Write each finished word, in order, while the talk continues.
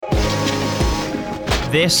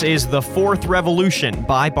This is The Fourth Revolution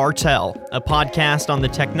by Bartell, a podcast on the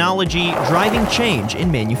technology driving change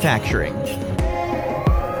in manufacturing.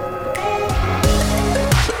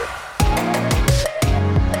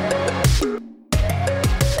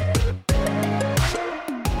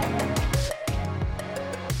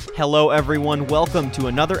 Hello everyone, welcome to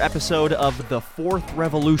another episode of The Fourth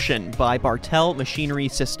Revolution by Bartell Machinery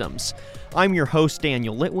Systems. I'm your host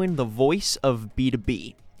Daniel Litwin, the voice of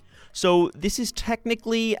B2B. So this is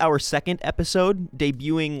technically our second episode,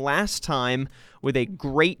 debuting last time with a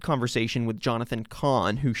great conversation with Jonathan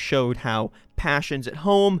Kahn, who showed how passions at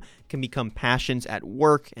home can become passions at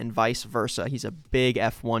work and vice versa. He's a big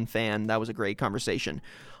F1 fan. That was a great conversation.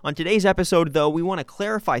 On today's episode, though, we want to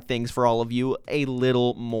clarify things for all of you a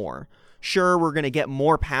little more. Sure, we're going to get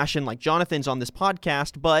more passion like Jonathan's on this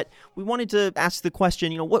podcast, but we wanted to ask the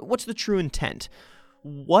question, what's the true intent?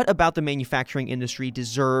 What about the manufacturing industry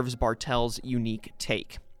deserves Bartell's unique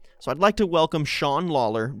take? So I'd like to welcome Shawn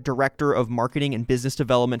Lawlor, Director of Marketing and Business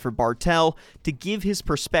Development for Bartell, to give his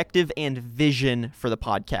perspective and vision for the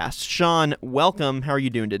podcast. Shawn, welcome. How are you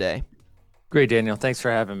doing today? Great, Daniel. Thanks for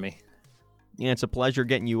having me. Yeah, it's a pleasure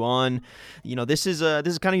getting you on. This is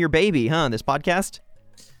kind of your baby, huh? This podcast?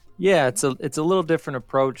 Yeah, it's a little different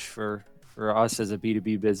approach for us as a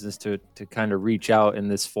B2B business to kind of reach out in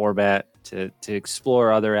this format to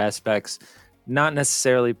explore other aspects, not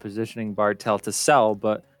necessarily positioning Bartell to sell,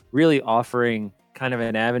 but really offering kind of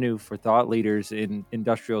an avenue for thought leaders in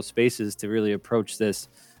industrial spaces to really approach this,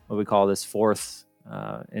 what we call this fourth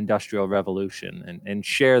industrial revolution, and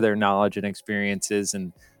share their knowledge and experiences.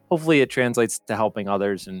 And hopefully it translates to helping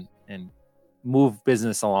others and move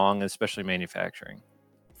business along, especially manufacturing.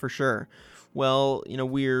 For sure. Well,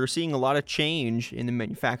 we're seeing a lot of change in the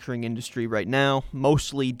manufacturing industry right now,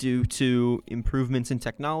 mostly due to improvements in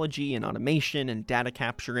technology and automation and data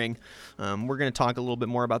capturing. We're going to talk a little bit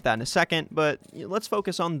more about that in a second, but let's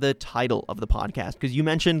focus on the title of the podcast, because you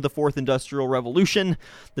mentioned the Fourth Industrial Revolution.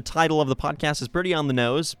 The title of the podcast is pretty on the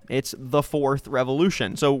nose. It's The Fourth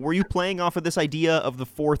Revolution. So were you playing off of this idea of the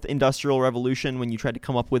Fourth Industrial Revolution when you tried to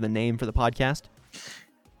come up with a name for the podcast?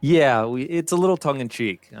 Yeah, it's a little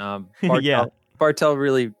tongue-in-cheek. Bartell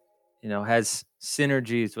really, has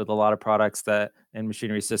synergies with a lot of products and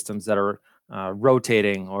machinery systems that are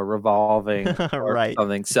rotating or revolving or right.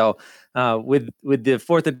 something. So with the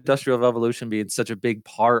Fourth Industrial Revolution being such a big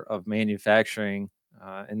part of manufacturing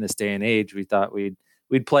in this day and age, we thought we'd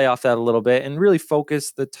play off that a little bit and really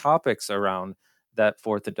focus the topics around that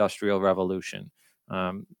Fourth Industrial Revolution.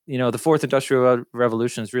 The Fourth Industrial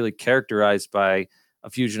Revolution is really characterized by a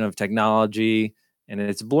fusion of technology, and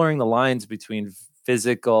it's blurring the lines between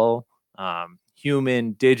physical,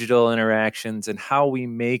 human, digital interactions and how we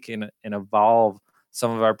make and evolve some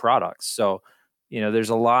of our products. So, there's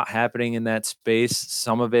a lot happening in that space.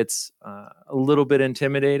 Some of it's a little bit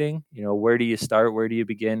intimidating. Where do you start? Where do you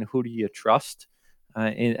begin? Who do you trust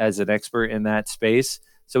as an expert in that space?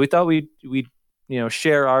 So we thought we'd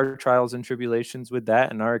share our trials and tribulations with that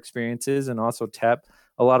and our experiences, and also tap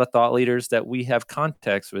a lot of thought leaders that we have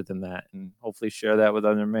context with in that, and hopefully share that with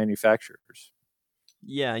other manufacturers.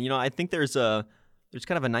 Yeah, I think there's kind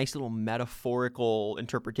of a nice little metaphorical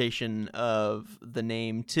interpretation of the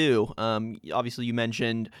name too. Obviously, you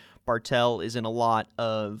mentioned Bartell is in a lot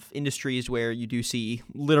of industries where you do see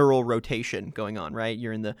literal rotation going on, right?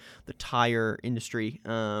 You're in the tire industry,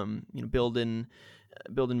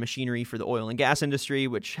 building machinery for the oil and gas industry,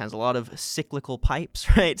 which has a lot of cyclical pipes,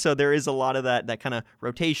 right? So there is a lot of that kind of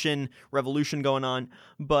rotation, revolution going on.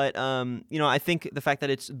 But I think the fact that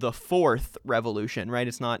it's the fourth revolution, right?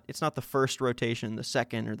 It's not the first rotation, the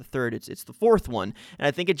second or the third. It's the fourth one, and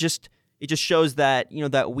I think it just shows that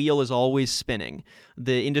that wheel is always spinning.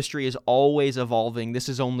 The industry is always evolving. This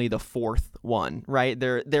is only the fourth one, right?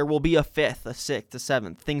 There will be a fifth, a sixth, a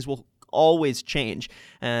seventh. Things will always change.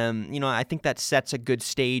 I think that sets a good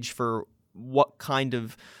stage for what kind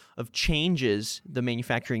of changes the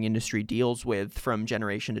manufacturing industry deals with from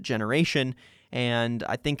generation to generation. And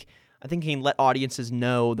I think he can let audiences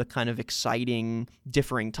know the kind of exciting,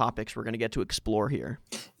 differing topics we're going to get to explore here.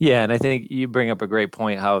 Yeah, and I think you bring up a great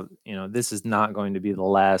point, how this is not going to be the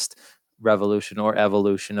last revolution or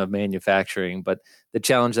evolution of manufacturing, but the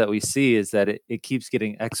challenge that we see is that it keeps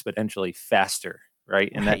getting exponentially faster.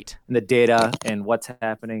 Right. And the data and what's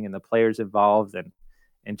happening and the players involved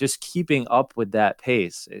and just keeping up with that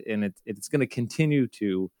pace. And it's going to continue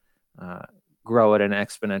to grow at an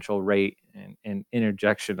exponential rate, and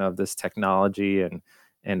interjection of this technology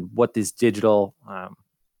and what these digital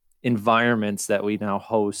environments that we now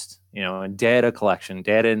host, and data collection.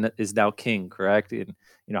 Data is now king, correct? And,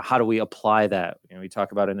 how do we apply that? We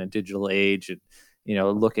talk about in a digital age,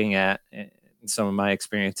 looking at some of my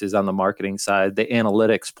experiences on the marketing side, the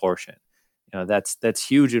analytics portion. That's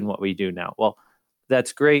huge in what we do now. Well,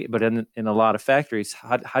 that's great, but in a lot of factories,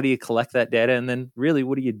 how do you collect that data, and then really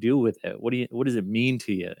what do you do with it? What does it mean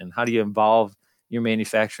to you, and how do you involve your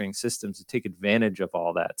manufacturing systems to take advantage of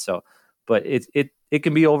all that? So, but it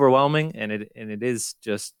can be overwhelming, and it is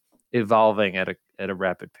just evolving at a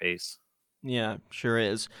rapid pace. Yeah, sure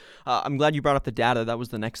is. I'm glad you brought up the data. That was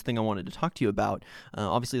the next thing I wanted to talk to you about.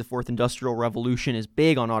 Obviously, the fourth industrial revolution is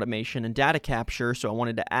big on automation and data capture, so I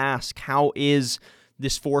wanted to ask, how is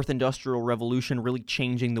this fourth industrial revolution really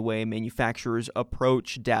changing the way manufacturers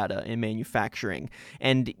approach data in manufacturing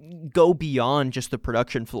and go beyond just the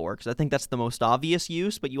production floor? Because I think that's the most obvious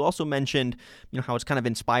use, but you also mentioned, how it's kind of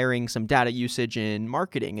inspiring some data usage in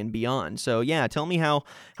marketing and beyond. So yeah, tell me how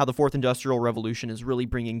the fourth industrial revolution is really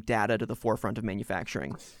bringing data to the forefront of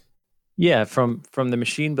manufacturing. Yeah, from the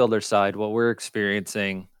machine builder side, what we're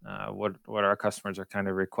experiencing, what our customers are kind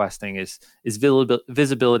of requesting is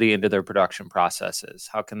visibility into their production processes.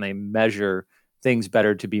 How can they measure things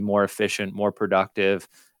better to be more efficient, more productive,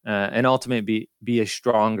 and ultimately be a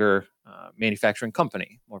stronger manufacturing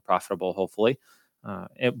company, more profitable, hopefully.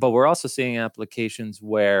 But we're also seeing applications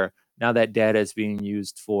where now that data is being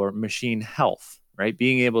used for machine health, right?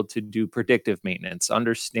 Being able to do predictive maintenance,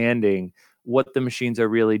 understanding what the machines are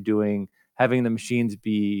really doing, having the machines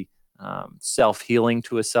be self-healing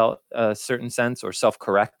to a certain sense, or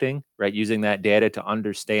self-correcting, right? Using that data to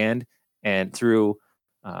understand, and through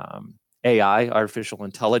AI, artificial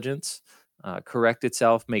intelligence, correct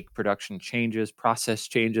itself, make production changes, process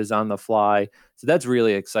changes on the fly. So that's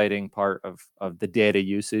really exciting part of the data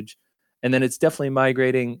usage. And then it's definitely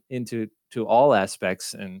migrating into all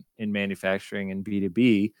aspects in manufacturing and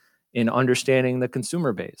B2B, in understanding the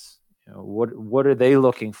consumer base. What are they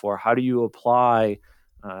looking for? How do you apply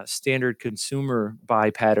standard consumer buy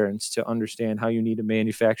patterns to understand how you need to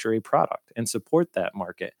manufacture a product and support that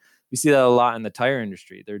market? We see that a lot in the tire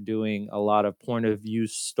industry. They're doing a lot of point of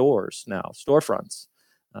use stores now, storefronts,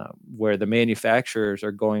 where the manufacturers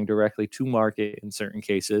are going directly to market in certain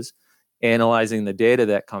cases, analyzing the data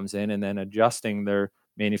that comes in, and then adjusting their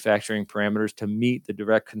manufacturing parameters to meet the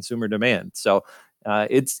direct consumer demand. So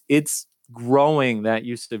it's growing that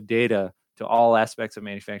use of data to all aspects of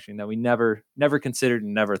manufacturing that we never considered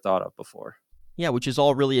and never thought of before. Yeah, which is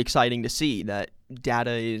all really exciting to see, that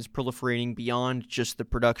data is proliferating beyond just the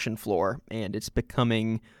production floor, and it's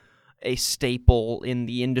becoming a staple in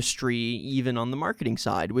the industry, even on the marketing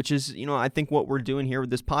side, which is, I think what we're doing here with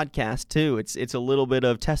this podcast too. It's a little bit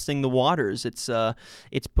of testing the waters. It's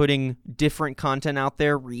putting different content out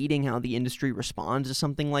there, reading how the industry responds to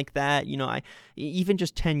something like that. I even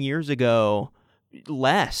just 10 years ago,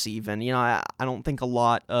 less even, I don't think a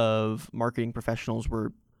lot of marketing professionals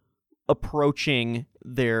were approaching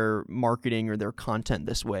their marketing or their content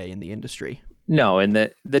this way in the industry. No, and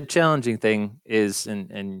the challenging thing is,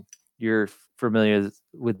 and you're familiar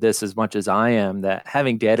with this as much as I am, that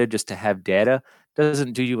having data just to have data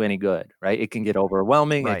doesn't do you any good, right? It can get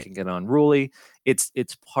overwhelming, Right. It can get unruly. It's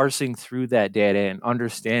parsing through that data and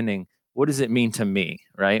understanding, what does it mean to me,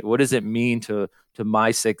 right? What does it mean to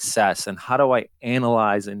my success, and how do I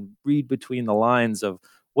analyze and read between the lines of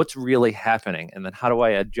what's really happening, and then how do I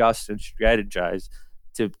adjust and strategize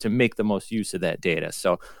to make the most use of that data?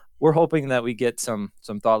 So we're hoping that we get some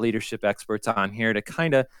thought leadership experts on here to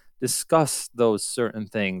kind of discuss those certain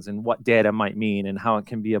things, and what data might mean, and how it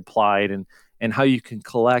can be applied, and how you can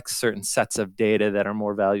collect certain sets of data that are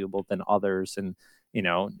more valuable than others, and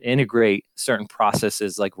integrate certain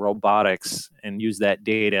processes like robotics and use that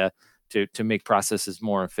data to make processes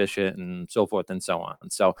more efficient, and so forth and so on.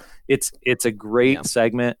 So it's a great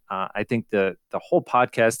segment. I think the whole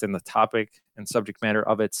podcast and the topic and subject matter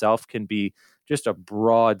of itself can be just a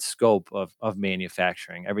broad scope of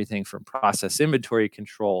manufacturing, everything from process inventory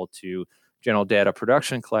control to general data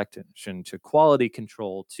production collection to quality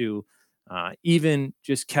control to even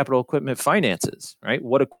just capital equipment finances, right?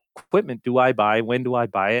 What equipment do I buy? When do I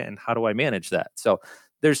buy it? And how do I manage that? So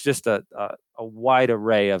there's just a wide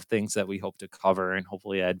array of things that we hope to cover and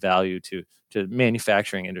hopefully add value to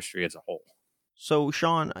manufacturing industry as a whole. So,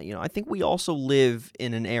 Shawn, I think we also live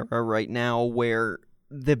in an era right now where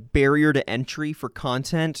the barrier to entry for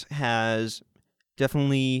content has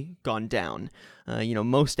definitely gone down.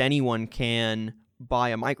 Most anyone can buy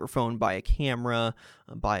a microphone, buy a camera,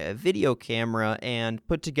 buy a video camera, and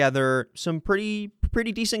put together some pretty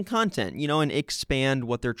decent content, and expand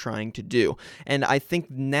what they're trying to do. And I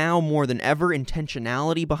think now more than ever,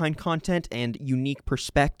 intentionality behind content and unique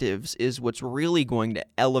perspectives is what's really going to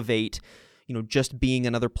elevate, just being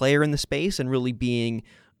another player in the space and really being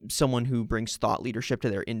someone who brings thought leadership to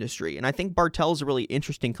their industry. And I think Bartell is a really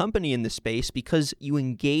interesting company in this space because you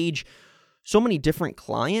engage so many different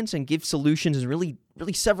clients and give solutions in really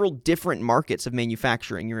several different markets of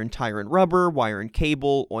manufacturing. You're in tire and rubber, wire and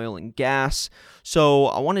cable, oil and gas. So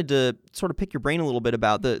I wanted to sort of pick your brain a little bit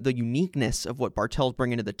about the uniqueness of what Bartell's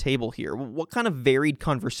bringing to the table here. What kind of varied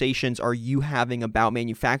conversations are you having about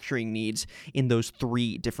manufacturing needs in those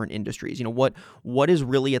three different industries? What is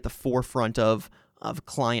really at the forefront of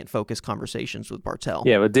client-focused conversations with Bartell?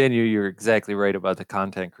 Yeah, but Daniel, you're exactly right about the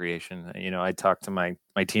content creation. I talk to my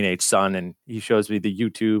teenage son, and he shows me the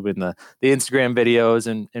YouTube and the Instagram videos,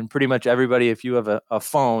 and pretty much everybody, if you have a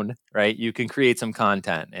phone, right, you can create some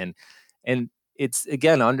content. And it's,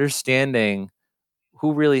 again, understanding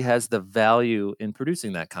who really has the value in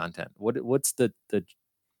producing that content. What's the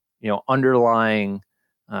underlying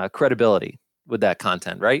credibility with that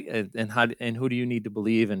content, right? And who do you need to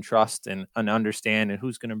believe and trust and understand, and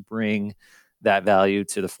who's going to bring that value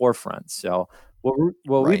to the forefront? So what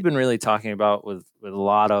we've been really talking about with a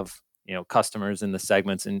lot of customers in the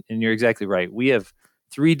segments, and you're exactly right. We have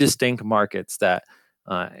three distinct markets that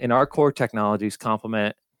in our core technologies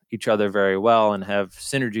complement each other very well and have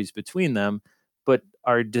synergies between them, but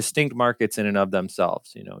are distinct markets in and of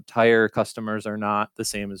themselves. Tire customers are not the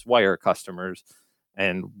same as wire customers,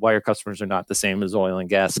 and wire customers are not the same as oil and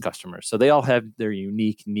gas customers. So they all have their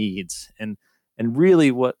unique needs. And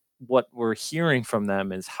really what we're hearing from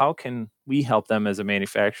them is, how can we help them as a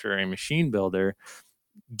manufacturer and machine builder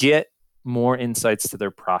get more insights to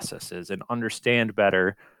their processes and understand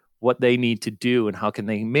better what they need to do and how can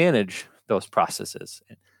they manage those processes.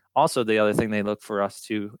 And also, the other thing they look for us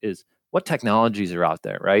to is what technologies are out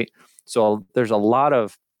there, right? So there's a lot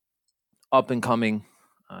of up and coming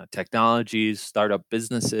technologies, startup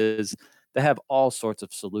businesses that have all sorts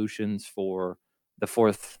of solutions for the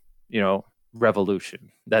fourth,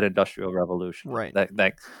 revolution, that industrial revolution. Right.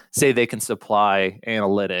 That say they can supply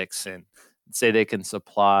analytics and say they can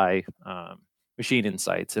supply machine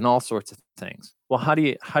insights and all sorts of things. Well, how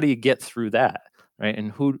do you get through that, right?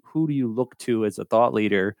 And who do you look to as a thought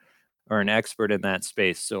leader or an expert in that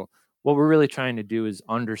space? So what we're really trying to do is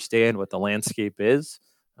understand what the landscape is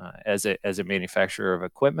as a manufacturer of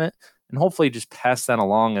equipment, and hopefully just pass that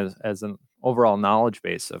along as an overall knowledge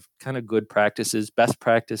base of kind of good practices, best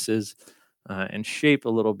practices, and shape a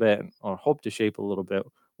little bit, or hope to shape a little bit,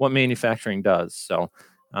 what manufacturing does. So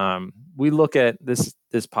we look at this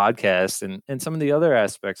podcast and some of the other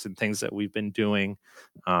aspects and things that we've been doing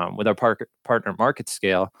with our partner Market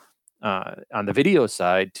Scale on the video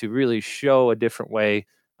side to really show a different way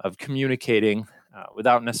of communicating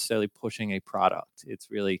without necessarily pushing a product.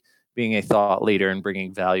 It's really being a thought leader and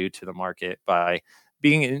bringing value to the market by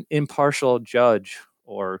being an impartial judge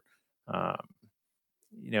or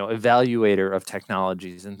evaluator of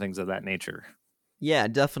technologies and things of that nature. Yeah,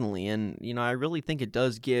 definitely. And, I really think it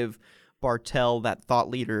does give Bartell that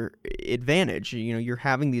thought leader advantage. You're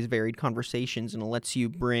having these varied conversations, and it lets you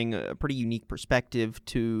bring a pretty unique perspective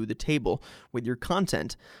to the table with your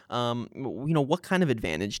content. What kind of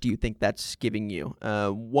advantage do you think that's giving you?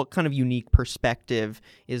 What kind of unique perspective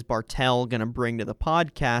is Bartell going to bring to the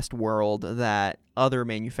podcast world that other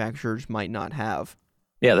manufacturers might not have?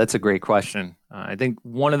 Yeah, that's a great question. I think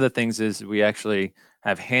one of the things is we actually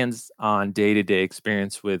have hands-on day-to-day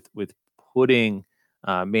experience with putting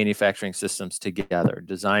manufacturing systems together,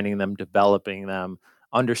 designing them, developing them,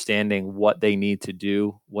 understanding what they need to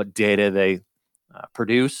do, what data they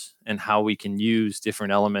produce, and how we can use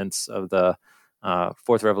different elements of the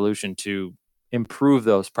fourth revolution to improve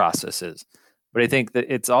those processes. But I think that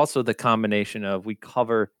it's also the combination of, we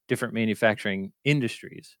cover different manufacturing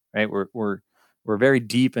industries, right? We're very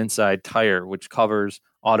deep inside tire, which covers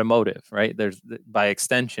automotive, right? By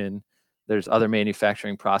extension, there's other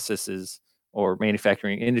manufacturing processes or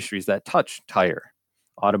manufacturing industries that touch tire,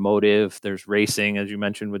 automotive. There's racing, as you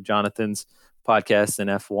mentioned with Jonathan's podcast, and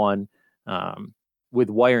F1. With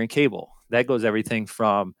wire and cable, that goes everything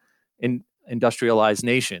from industrialized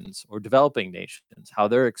nations or developing nations, how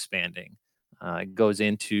they're expanding. It goes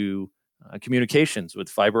into communications with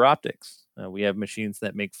fiber optics. We have machines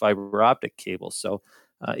that make fiber optic cables. So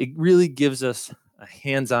it really gives us a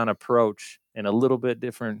hands-on approach and a little bit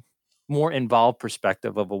different, more involved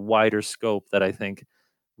perspective of a wider scope that I think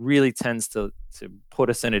really tends to put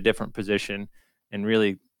us in a different position and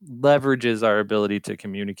really leverages our ability to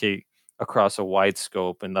communicate across a wide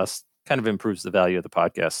scope, and thus kind of improves the value of the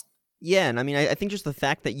podcast. Yeah, and I think just the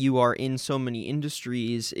fact that you are in so many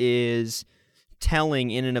industries is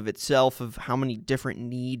telling in and of itself of how many different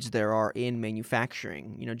needs there are in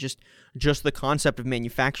manufacturing. Just the concept of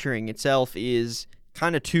manufacturing itself is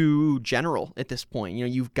kind of too general at this point.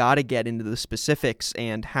 You've got to get into the specifics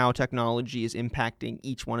and how technology is impacting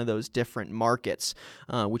each one of those different markets,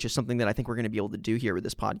 which is something that I think we're going to be able to do here with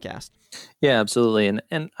this podcast. Yeah, absolutely.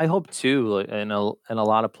 And I hope too, like, in a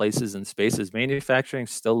lot of places and spaces, manufacturing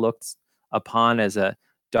still looks upon as a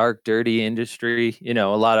dark, dirty industry. A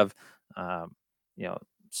lot of, um, you know,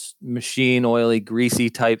 machine oily, greasy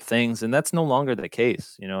type things, and that's no longer the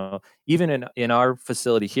case. Even in our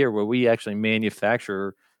facility here, where we actually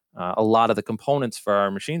manufacture a lot of the components for our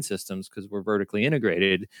machine systems because we're vertically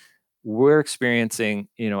integrated, we're experiencing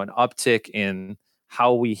an uptick in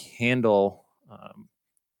how we handle.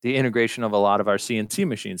 The integration of a lot of our CNC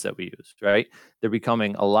machines that we use, right? They're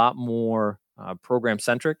becoming a lot more program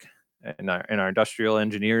centric, and our industrial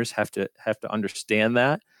engineers have to understand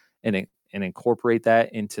that and incorporate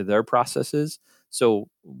that into their processes. So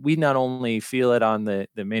we not only feel it on the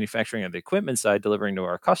manufacturing of the equipment side, delivering to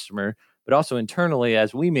our customer, but also internally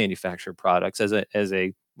as we manufacture products as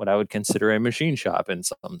a what I would consider a machine shop in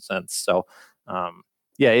some sense. So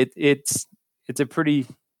yeah, it's a pretty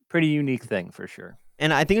unique thing for sure.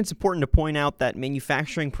 And I think it's important to point out that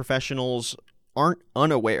manufacturing professionals aren't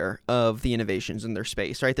unaware of the innovations in their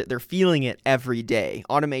space, right? That they're feeling it every day.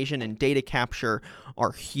 Automation and data capture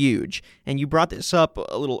are huge. And you brought this up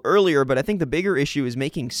a little earlier, but I think the bigger issue is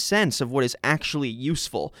making sense of what is actually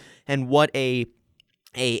useful and what a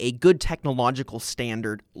good technological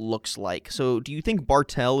standard looks like. So do you think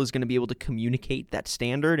Bartell is going to be able to communicate that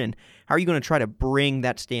standard? And how are you going to try to bring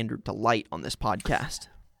that standard to light on this podcast?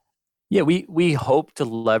 Yeah, we hope to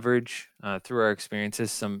leverage through our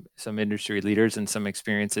experiences some industry leaders and some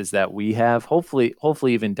experiences that we have. Hopefully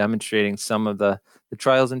even demonstrating some of the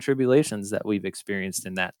trials and tribulations that we've experienced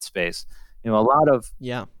in that space. A lot of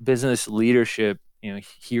business leadership,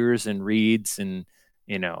 hears and reads and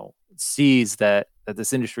sees that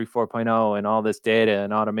this industry 4.0 and all this data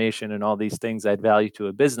and automation and all these things add value to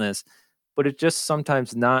a business, but it's just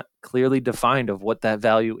sometimes not clearly defined of what that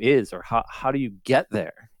value is or how do you get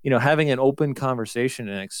there. Having an open conversation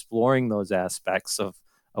and exploring those aspects of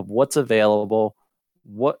what's available,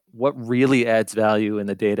 what really adds value in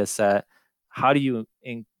the data set, how do you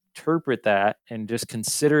interpret that and just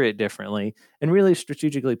consider it differently and really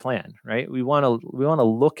strategically plan, right? We want to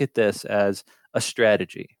look at this as a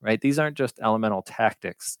strategy, right? These aren't just elemental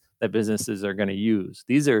tactics that businesses are going to use.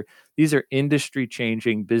 These are industry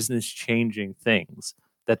changing, business changing things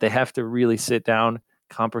that they have to really sit down,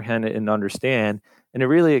 comprehend it, and understand. And to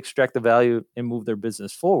really extract the value and move their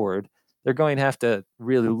business forward, they're going to have to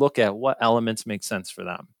really look at what elements make sense for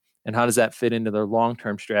them and how does that fit into their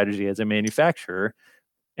long-term strategy as a manufacturer.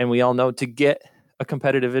 And we all know to get a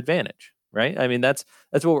competitive advantage, right? I mean, that's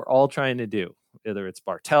what we're all trying to do, whether it's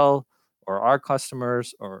Bartell or our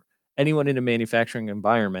customers or anyone in a manufacturing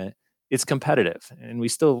environment. It's competitive, and we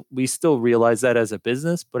still realize that as a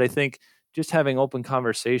business. But I think just having open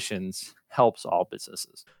conversations helps all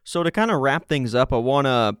businesses. So to kind of wrap things up, I want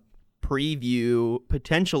to preview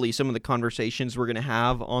potentially some of the conversations we're going to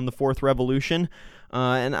have on the fourth revolution.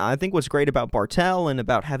 And I think what's great about Bartell and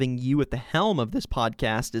about having you at the helm of this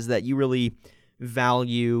podcast is that you really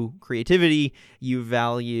value creativity, you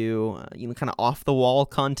value kind of off the wall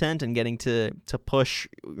content and getting to push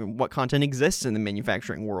what content exists in the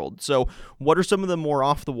manufacturing world. So what are some of the more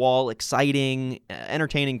off the wall, exciting,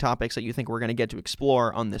 entertaining topics that you think we're going to get to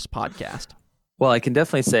explore on this podcast? Well, I can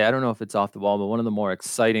definitely say, I don't know if it's off the wall, but one of the more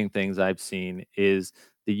exciting things I've seen is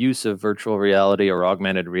the use of virtual reality or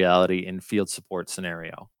augmented reality in field support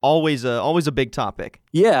scenario. Always a big topic.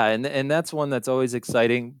 Yeah, and that's one that's always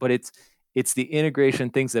exciting, but it's the integration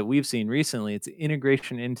things that we've seen recently. It's the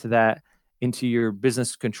integration into your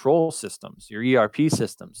business control systems, your ERP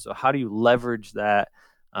systems. So how do you leverage that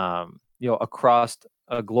across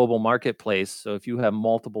a global marketplace? So if you have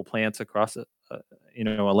multiple plants across a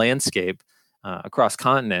landscape across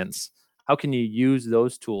continents, how can you use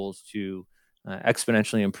those tools to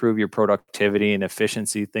exponentially improve your productivity and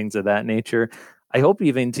efficiency, things of that nature? I hope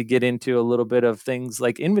even to get into a little bit of things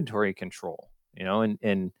like inventory control,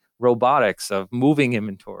 and robotics of moving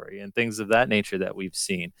inventory and things of that nature that we've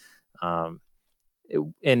seen.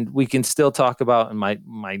 And we can still talk about, and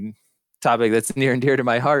my topic that's near and dear to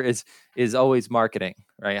my heart is always marketing,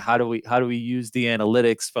 right? How do we use the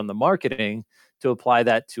analytics from the marketing to apply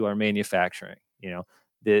that to our manufacturing?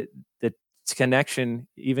 The connection,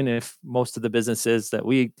 even if most of the businesses that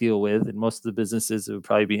we deal with and most of the businesses that would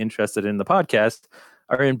probably be interested in the podcast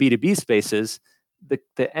are in B2B spaces,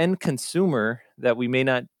 the end consumer that we may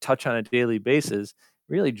not touch on a daily basis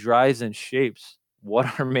really drives and shapes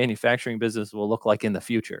what our manufacturing business will look like in the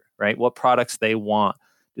future, right? What products they want.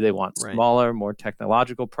 Do they want smaller, more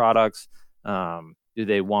technological products? Do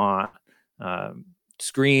they want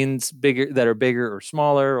screens that are bigger or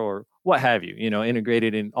smaller, or what have you?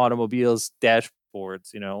 Integrated in automobiles,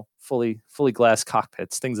 dashboards, fully glass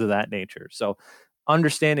cockpits, things of that nature. So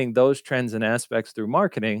understanding those trends and aspects through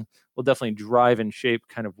marketing will definitely drive and shape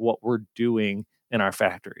kind of what we're doing in our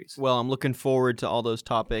factories. Well, I'm looking forward to all those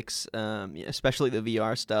topics, especially the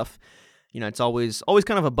VR stuff. It's always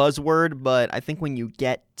kind of a buzzword, but I think when you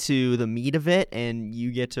get to the meat of it and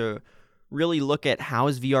you get to really look at how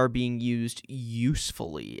is VR being used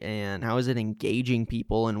usefully and how is it engaging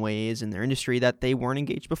people in ways in their industry that they weren't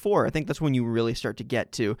engaged before, I think that's when you really start to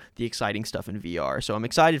get to the exciting stuff in VR. So I'm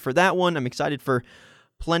excited for that one. I'm excited for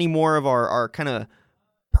plenty more of our kind of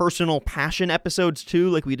personal passion episodes too,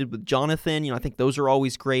 like we did with Jonathan. I think those are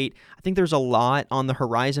always great. I think there's a lot on the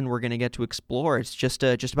horizon we're going to get to explore. It's just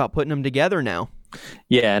about putting them together now.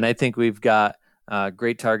 Yeah, and I think we've got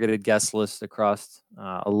great targeted guest lists across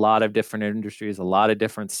a lot of different industries, a lot of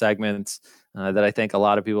different segments that I think a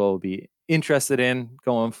lot of people will be interested in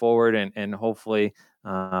going forward, and hopefully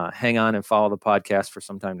hang on and follow the podcast for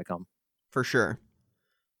some time to come. For sure.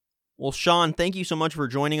 Well, Shawn, thank you so much for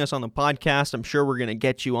joining us on the podcast. I'm sure we're going to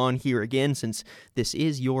get you on here again since this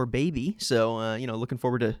is your baby. So, looking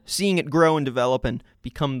forward to seeing it grow and develop and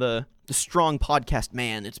become the strong podcast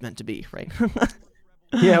man it's meant to be, right?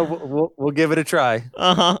 Yeah, we'll give it a try.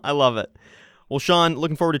 I love it. Well, Shawn,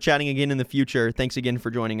 looking forward to chatting again in the future. Thanks again for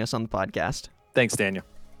joining us on the podcast. Thanks, Daniel.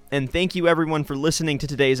 And thank you, everyone, for listening to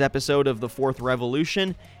today's episode of The Fourth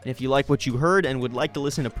Revolution. And if you like what you heard and would like to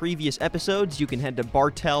listen to previous episodes, you can head to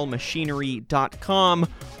bartellmachinery.com,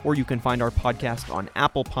 or you can find our podcast on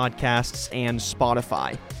Apple Podcasts and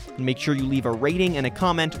Spotify. And make sure you leave a rating and a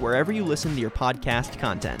comment wherever you listen to your podcast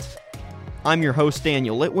content. I'm your host,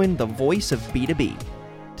 Daniel Litwin, the voice of B2B.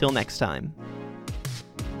 Till next time.